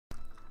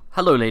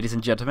Hello ladies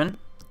and gentlemen,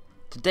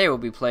 today we'll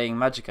be playing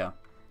Magicka,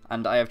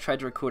 and I have tried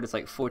to record this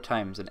like 4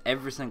 times and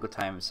every single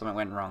time something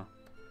went wrong.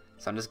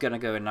 So I'm just gonna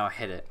go and now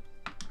hit it.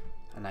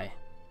 And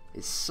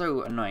it's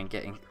so annoying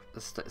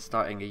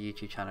starting a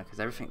YouTube channel because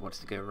everything wants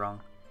to go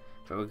wrong.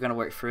 But we're gonna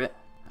work through it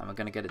and we're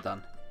gonna get it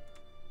done.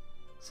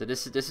 So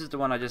this is the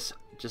one I just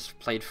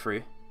played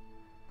through.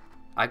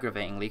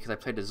 Aggravatingly, because I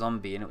played a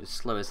zombie and it was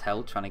slow as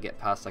hell trying to get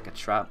past like a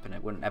trap and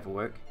it wouldn't ever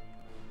work.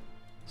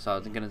 So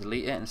I'm gonna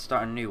delete it and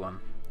start a new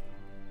one.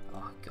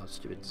 Oh god,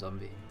 stupid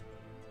zombie.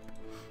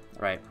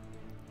 Right.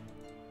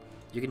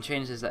 You can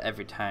change this at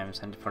every time,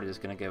 so I'm probably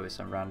just gonna go with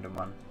some random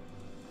one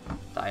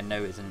that I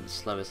know isn't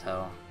slow as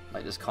hell,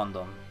 like this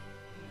condom.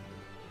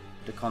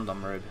 The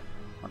condom robe,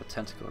 or the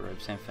tentacle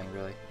robe, same thing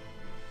really.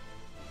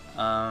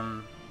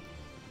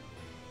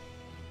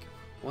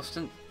 What's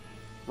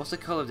the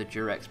colour of the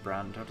Durex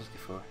brand? I'll just go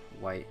for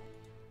white.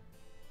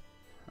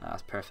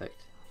 That's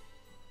perfect.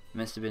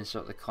 Must have been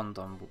sort of the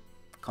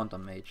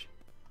condom mage.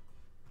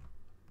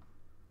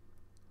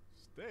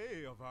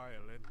 Stay a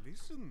while and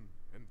listen,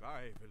 and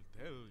I will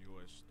tell you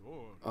a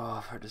story. Oh,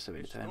 I've heard this so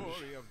many times. A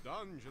story of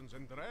dungeons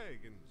and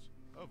dragons,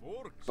 of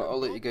orcs but I'll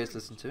and let you guys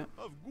goblins, listen to it.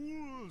 of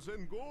ghouls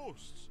and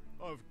ghosts,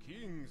 of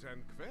kings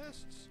and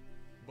quests,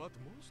 but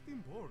most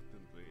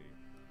importantly,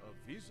 of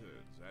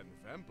wizards and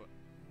vampires.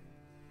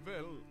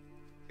 Well,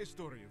 a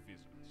story of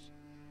wizards.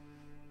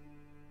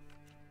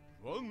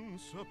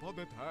 Once upon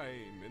a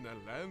time, in a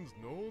land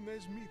known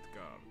as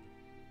Midgard,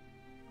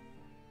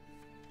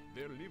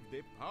 there lived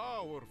a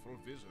powerful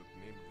wizard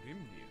named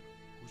Grimnir,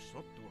 who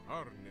sought to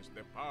harness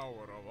the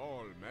power of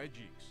all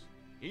magics,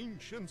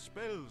 ancient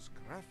spells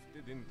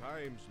crafted in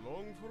times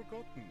long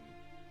forgotten.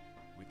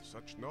 With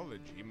such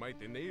knowledge, he might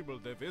enable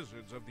the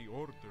wizards of the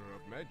Order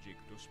of Magic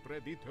to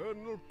spread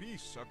eternal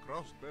peace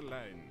across the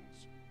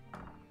lands.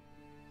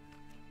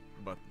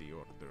 But the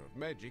Order of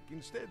Magic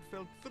instead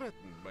felt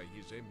threatened by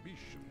his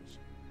ambitions,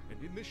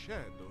 and in the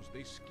shadows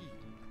they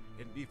schemed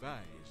and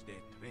devised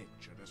a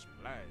treacherous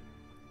plan.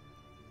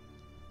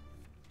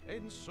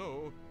 And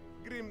so,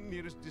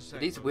 Grimnir's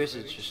disciples These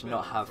wizards should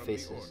not have from the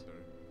faces.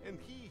 Order, and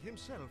he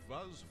himself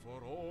was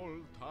for all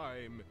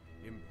time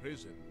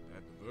imprisoned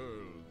at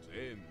World's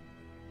End.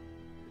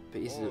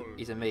 But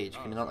he's a mage.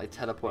 Can he not like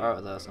teleport out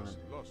of there or something?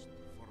 Lust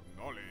for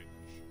knowledge.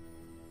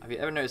 Have you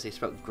ever noticed they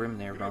spelled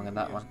Grimnir wrong in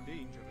that one?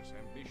 Dangerous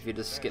ambition If you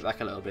just skip back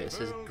a little bit, it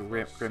says the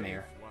world was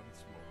Grimnir. safe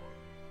once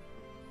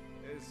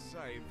more.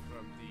 Aside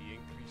from the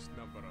increased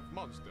number of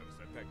monsters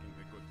attacking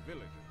the good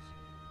villagers.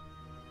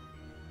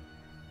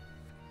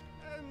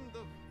 And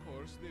of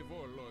course the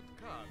warlord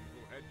Khan,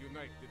 who had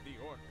united the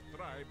orc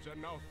tribes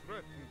and now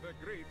threatened the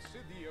great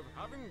city of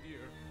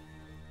Havendir.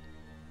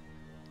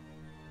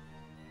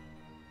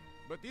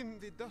 But in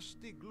the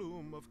dusty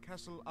gloom of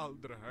Castle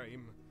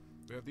Alderheim,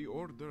 where the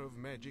Order of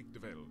Magic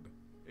dwelled,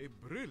 a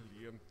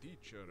brilliant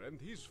teacher and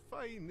his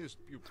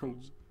finest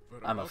pupils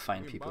were I'm a about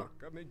fine to pupil.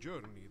 embark on a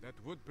journey that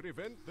would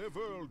prevent the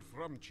world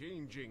from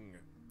changing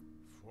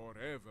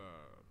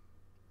forever.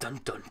 Dun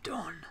dun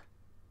dun.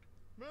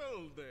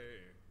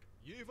 Melde,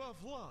 Jeva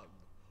Vlad,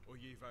 o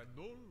Jeva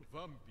Null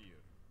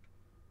Vampir,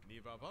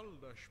 Niva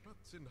Valda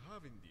Spatzen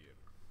Havendir,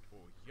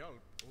 o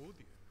Hjalp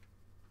Odir.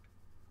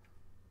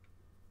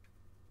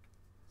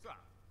 Sa,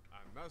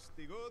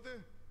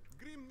 Anastigode,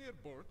 Grimnir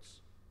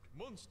Borts,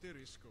 Monster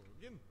i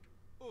Skogen,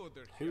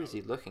 Oder Who is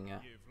he looking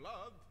at?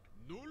 Vlad,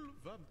 Null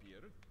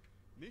Vampir,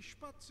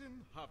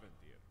 Nispatzen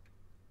Havendir.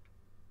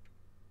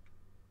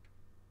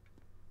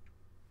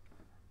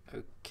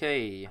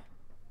 Okay.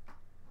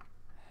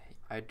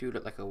 I do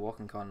look like a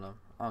walking condom.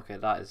 Okay,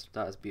 that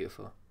is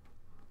beautiful.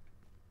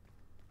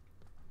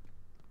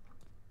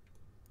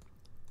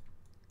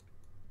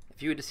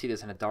 If you were to see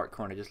this in a dark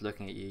corner just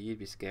looking at you, you'd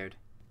be scared.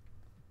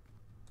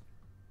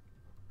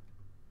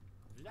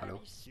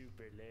 Hello.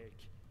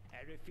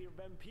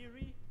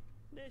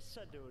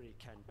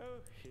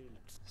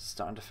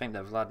 Starting to think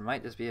that Vlad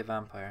might just be a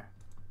vampire.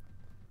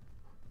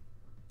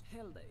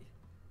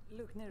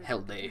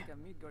 Hellday.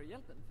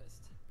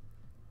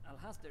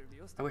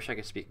 I wish I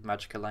could speak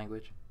Magicka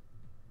language.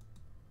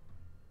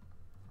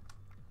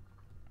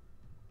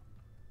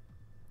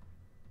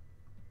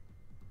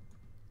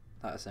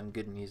 That is some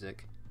good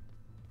music.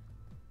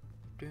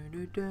 Dun,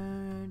 dun,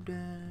 dun,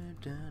 dun,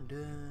 dun,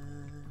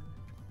 dun.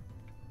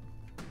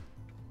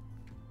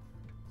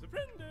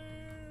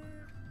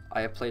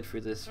 I have played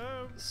through this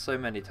so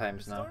many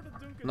times now.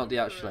 Not the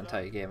actual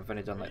entire game, I've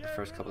only done like the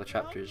first couple of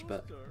chapters,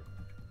 but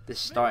this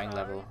starting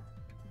level.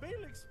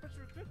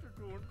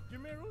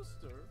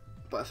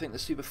 But I think the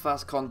super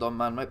fast condom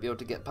man might be able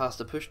to get past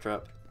the push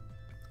trap.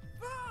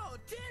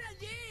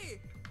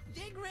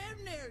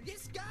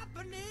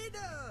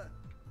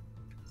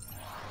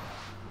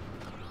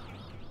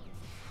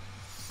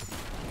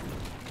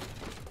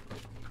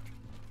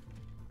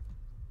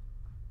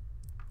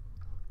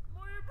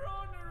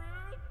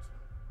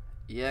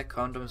 Yeah,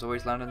 condoms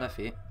always land on their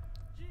feet.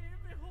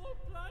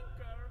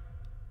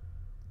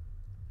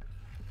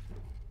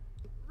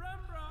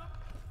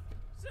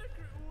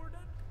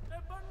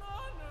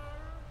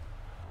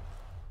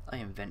 I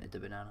invented the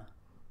banana.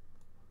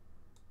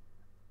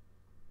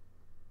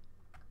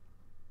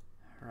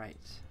 Right.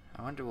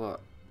 I wonder what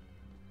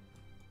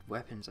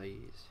weapons I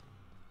use.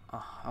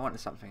 Oh, I wanted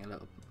something a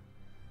little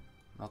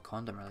more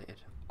condom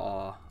related.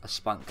 Oh, a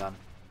spunk gun.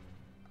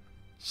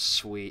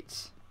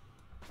 Sweet.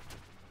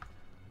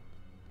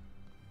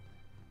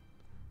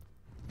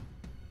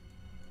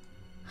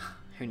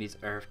 Who needs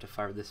earth to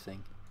fire this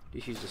thing?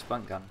 Just use the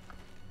spunk gun.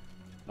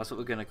 That's what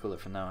we're gonna call it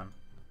from now on.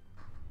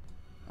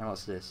 And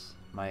what's this?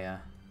 My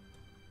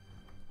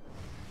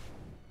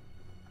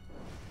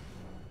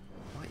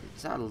what,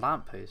 is that a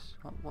lamppost?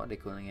 What are they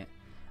calling it?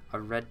 A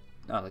red,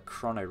 oh, the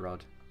chrono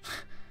rod.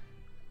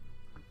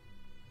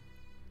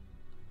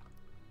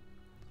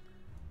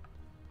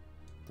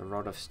 The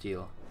rod of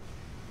steel.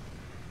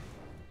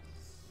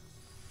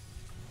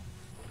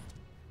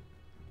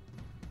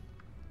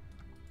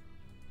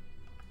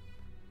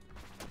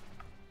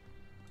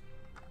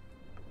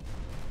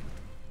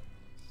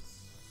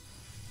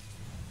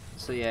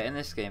 So yeah, in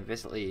this game,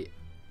 basically,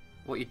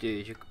 what you do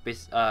is you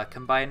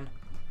combine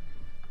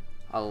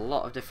a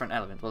lot of different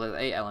elements. Well, there's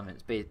 8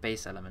 elements,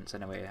 base elements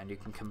anyway, and you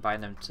can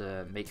combine them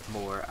to make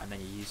more, and then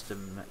you use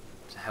them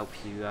to help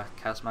you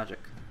cast magic.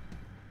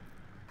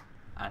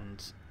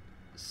 And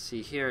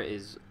see, here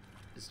is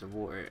the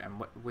water,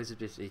 and wizards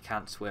basically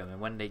can't swim,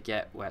 and when they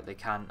get wet, they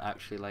can't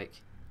actually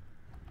like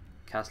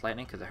cast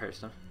lightning because it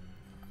hurts them.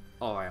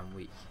 Oh, I am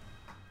weak.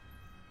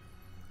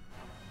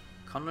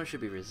 Condoms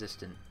should be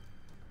resistant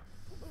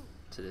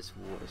to this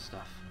water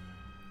stuff.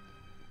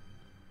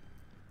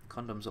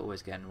 Condoms are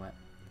always getting wet.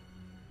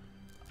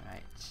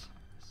 Right.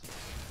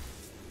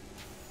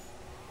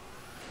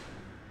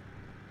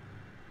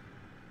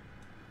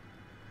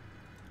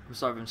 I'm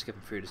sorry if I'm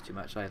skipping through this too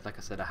much. Like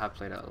I said, I have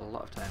played it a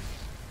lot of times.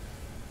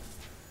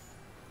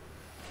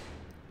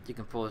 You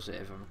can pause it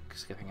if I'm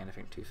skipping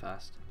anything too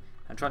fast.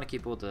 I'm trying to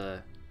keep all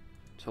the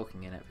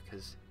talking in it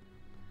because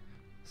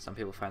some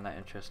people find that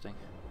interesting.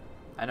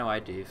 I know I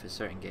do for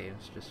certain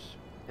games, just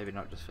maybe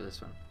not just for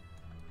this one.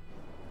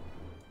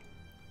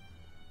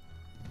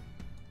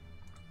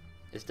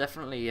 It's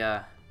definitely,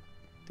 the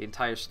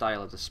entire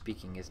style of the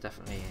speaking is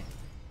definitely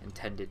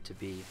intended to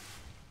be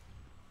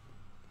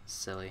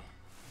silly.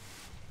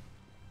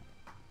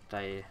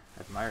 I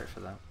admire it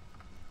for that.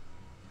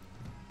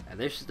 And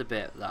this is the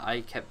bit that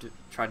I kept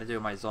trying to do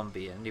with my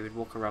zombie, and he would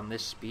walk around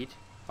this speed,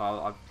 while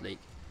I'd like,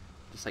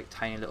 just like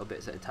tiny little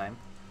bits at a time.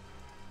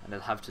 And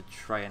I'd have to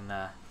try and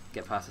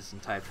get past this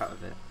entire trap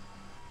of it.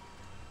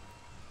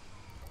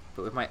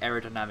 But with my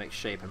aerodynamic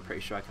shape, I'm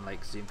pretty sure I can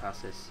like zoom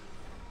past this.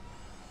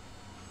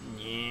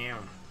 Yeah.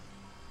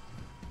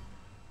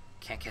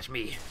 Can't catch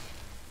me.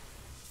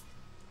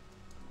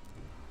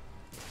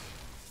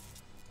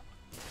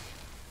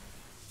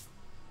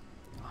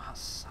 Oh, that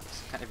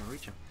sucks. Can't even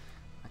reach him.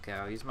 Okay,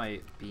 I'll use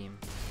my beam.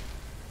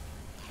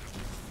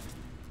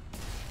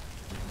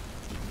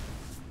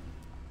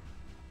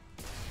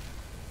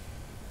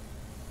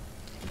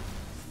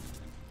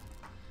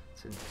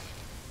 So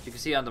you can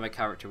see under my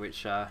character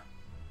which well,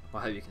 I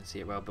hope you can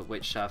see it well, but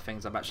which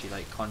things I'm actually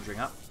like conjuring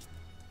up.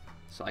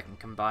 So I can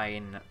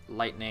combine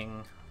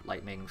lightning,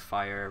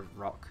 fire,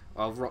 rock.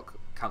 Well, rock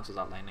counts as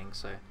that lightning,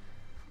 so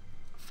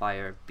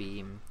fire,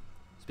 beam.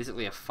 It's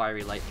basically a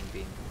fiery lightning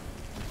beam,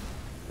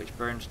 which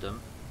burns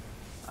them,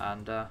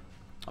 and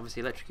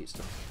obviously electrocutes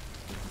them.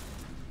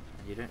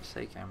 And you don't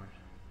say, Cameron.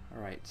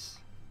 Alright.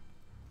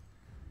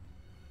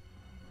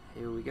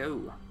 Here we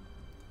go.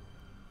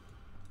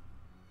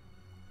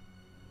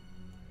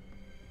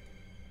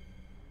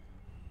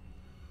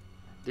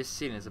 This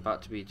scene is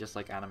about to be just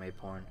like anime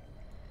porn.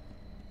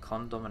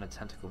 Condom and a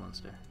tentacle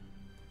monster.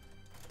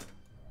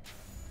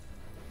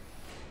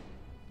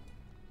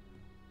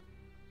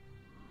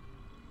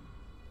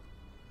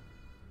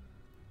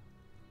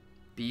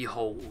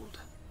 Behold,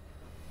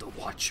 the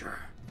Watcher.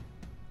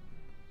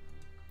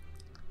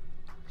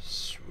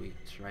 Sweet,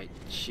 right,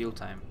 shield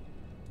time.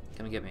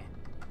 Come and get me.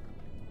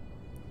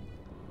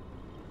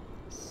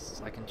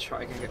 So I can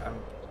try, I'm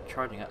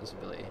charging out this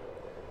ability.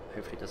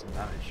 Hopefully it does some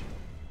damage.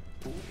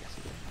 Ooh, yes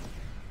it did.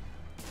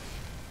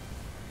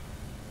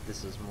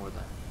 This is more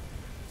the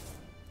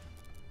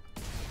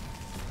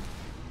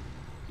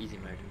easy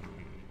mode.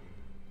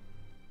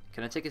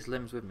 Can I take his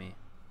limbs with me?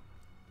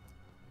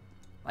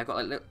 I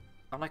got like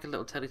I'm like a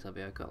little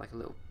Teletubby. I've got like a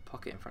little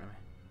pocket in front of me.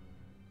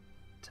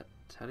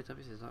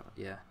 Teletubbies, is that?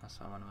 Yeah, that's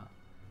what I'm on about.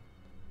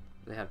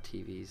 They have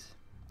TVs,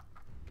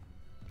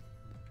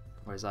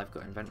 whereas I've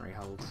got inventory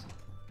holes.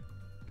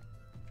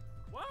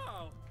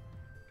 Wow,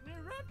 ni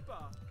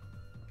rappa.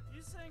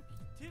 You sang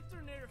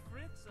tittar ner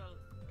Fritzl.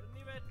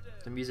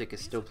 The music is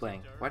still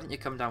playing. Why didn't you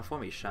come down for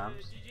me,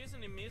 Shams?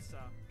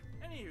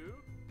 Anywho,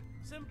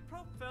 sen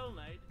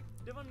proppfällnajd,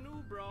 det var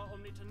nog bra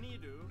om ni tar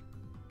nidu.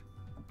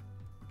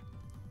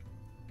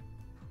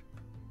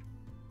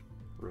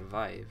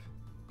 Revive.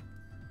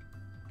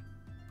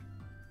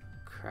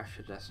 Crash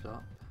a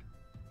desktop.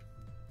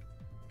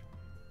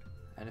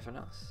 Anything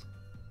else?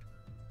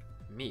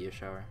 Meteor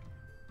shower.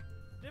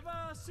 Det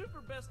var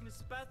superbäst med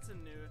spatsen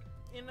nu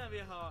innan vi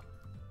har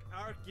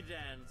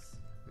Archidance.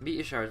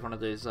 Meteor shower is one of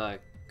those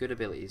good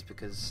abilities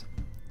because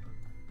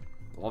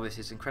well,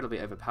 obviously it's incredibly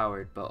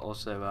overpowered, but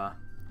also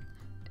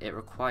it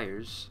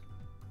requires...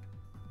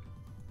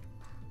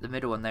 The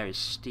middle one there is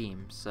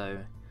steam, so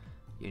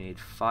you need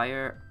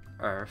fire,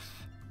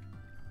 earth,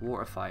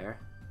 water, fire.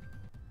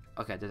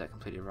 Okay, I did that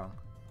completely wrong.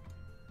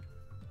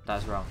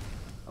 That's wrong.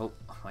 Oh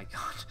my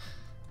god.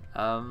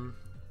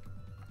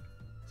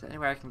 Is there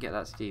anywhere I can get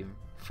that steam?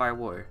 Fire,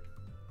 water.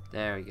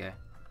 There we go.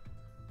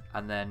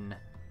 And then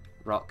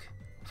rock,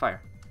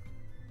 fire.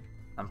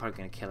 I'm probably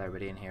gonna kill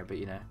everybody in here, but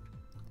you know,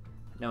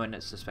 no one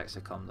that suspects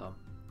a condom.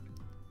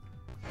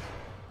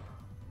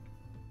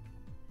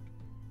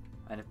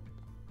 And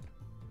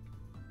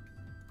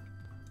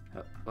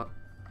what?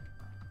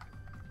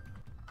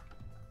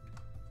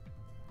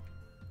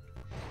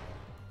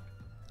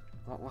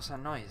 What's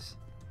that noise?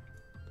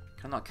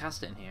 Can I not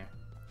cast it in here?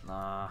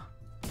 Nah.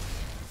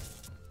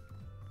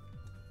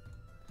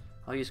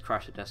 I'll use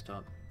crash the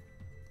desktop.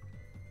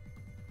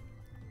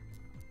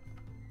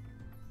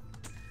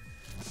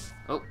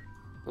 Oh.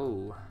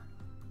 Oh.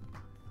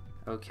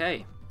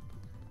 Okay.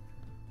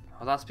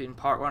 Well, that's been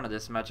part 1 of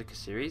this Magicka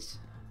series.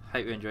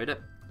 Hope you enjoyed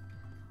it.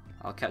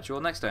 I'll catch you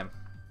all next time.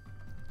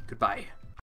 Goodbye.